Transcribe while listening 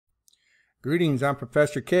Greetings, I'm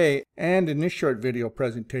Professor K, and in this short video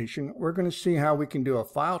presentation, we're going to see how we can do a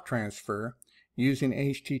file transfer using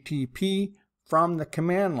HTTP from the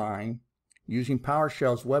command line using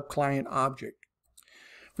PowerShell's WebClient object.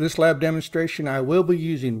 For this lab demonstration, I will be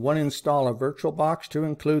using one install of VirtualBox to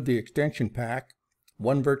include the extension pack,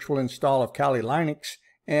 one virtual install of Kali Linux,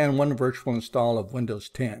 and one virtual install of Windows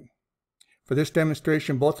 10. For this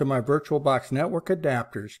demonstration, both of my VirtualBox network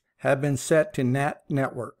adapters have been set to NAT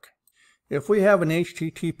network. If we have an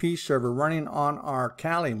HTTP server running on our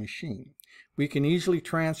Kali machine, we can easily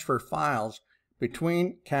transfer files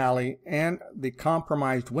between Kali and the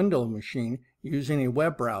compromised Windows machine using a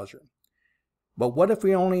web browser. But what if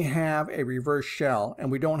we only have a reverse shell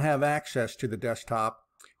and we don't have access to the desktop?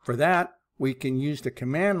 For that, we can use the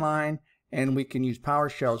command line and we can use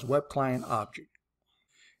PowerShell's WebClient object.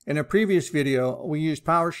 In a previous video, we used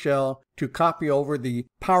PowerShell to copy over the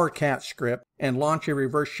PowerCat script and launch a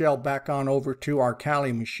reverse shell back on over to our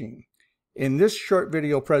Kali machine. In this short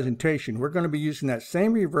video presentation, we're going to be using that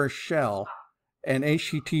same reverse shell and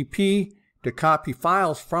HTTP to copy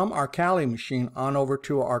files from our Kali machine on over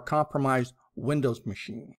to our compromised Windows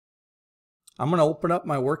machine. I'm going to open up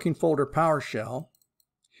my working folder PowerShell,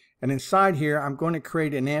 and inside here I'm going to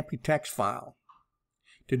create an empty text file.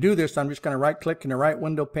 To do this, I'm just going to right-click in the right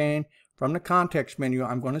window pane. From the context menu,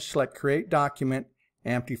 I'm going to select Create Document,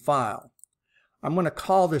 Empty File. I'm going to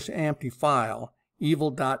call this empty file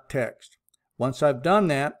evil.txt. Once I've done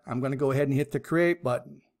that, I'm going to go ahead and hit the Create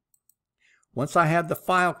button. Once I have the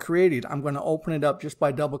file created, I'm going to open it up just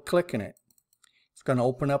by double-clicking it. It's going to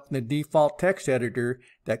open up in the default text editor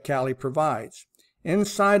that Kali provides.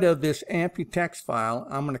 Inside of this empty text file,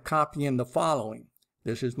 I'm going to copy in the following.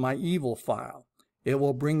 This is my evil file. It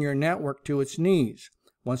will bring your network to its knees.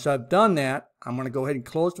 Once I've done that, I'm going to go ahead and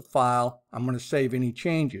close the file. I'm going to save any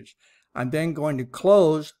changes. I'm then going to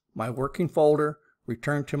close my working folder,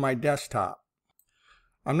 return to my desktop.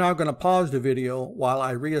 I'm now going to pause the video while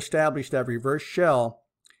I reestablish that reverse shell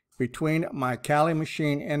between my Kali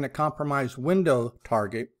machine and the compromised window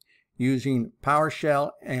target using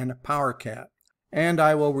PowerShell and PowerCat. And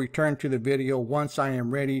I will return to the video once I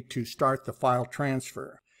am ready to start the file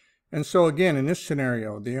transfer. And so again, in this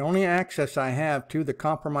scenario, the only access I have to the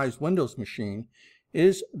compromised Windows machine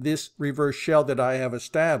is this reverse shell that I have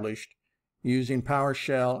established using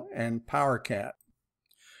PowerShell and PowerCat.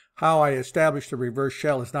 How I establish the reverse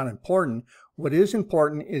shell is not important. What is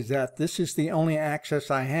important is that this is the only access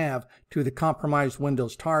I have to the compromised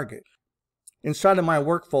Windows target. Inside of my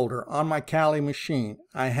work folder on my Kali machine,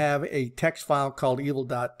 I have a text file called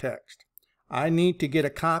evil.txt. I need to get a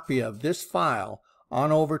copy of this file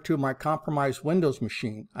on over to my compromised Windows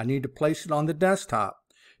machine. I need to place it on the desktop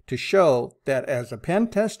to show that as a pen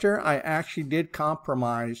tester, I actually did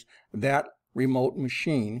compromise that remote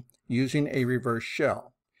machine using a reverse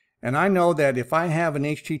shell. And I know that if I have an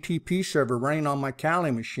HTTP server running on my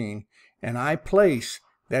Kali machine and I place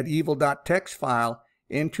that evil.txt file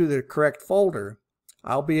into the correct folder,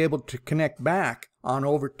 I'll be able to connect back on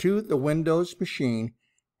over to the Windows machine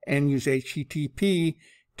and use HTTP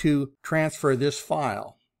to transfer this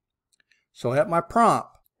file. So at my prompt,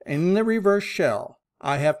 in the reverse shell,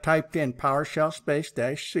 I have typed in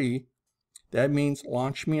PowerShell --C. That means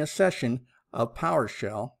launch me a session of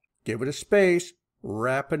PowerShell. Give it a space,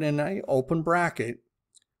 wrap it in an open bracket,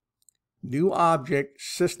 new object,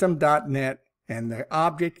 system.net, and the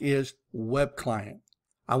object is WebClient.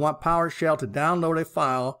 I want PowerShell to download a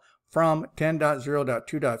file from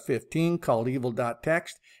 10.0.2.15 called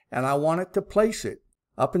evil.txt, and I want it to place it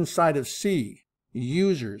up inside of C,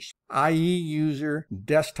 users, i.e. user,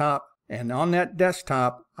 desktop, and on that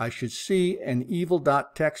desktop, I should see an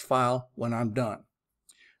evil.txt file when I'm done.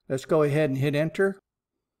 Let's go ahead and hit enter,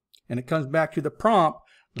 and it comes back to the prompt,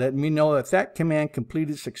 letting me know if that command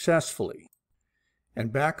completed successfully.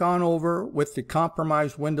 And back on over with the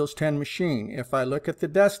compromised Windows 10 machine. If I look at the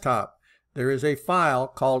desktop, there is a file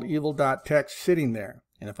called evil.txt sitting there.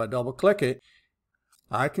 And if I double click it,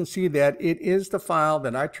 I can see that it is the file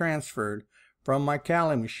that I transferred from my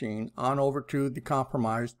Kali machine on over to the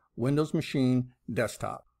compromised Windows machine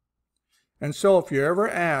desktop. And so if you're ever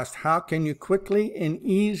asked how can you quickly and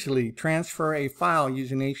easily transfer a file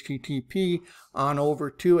using HTTP on over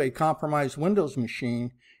to a compromised Windows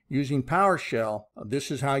machine using PowerShell,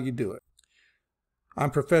 this is how you do it.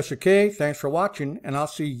 I'm Professor K. Thanks for watching, and I'll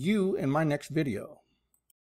see you in my next video.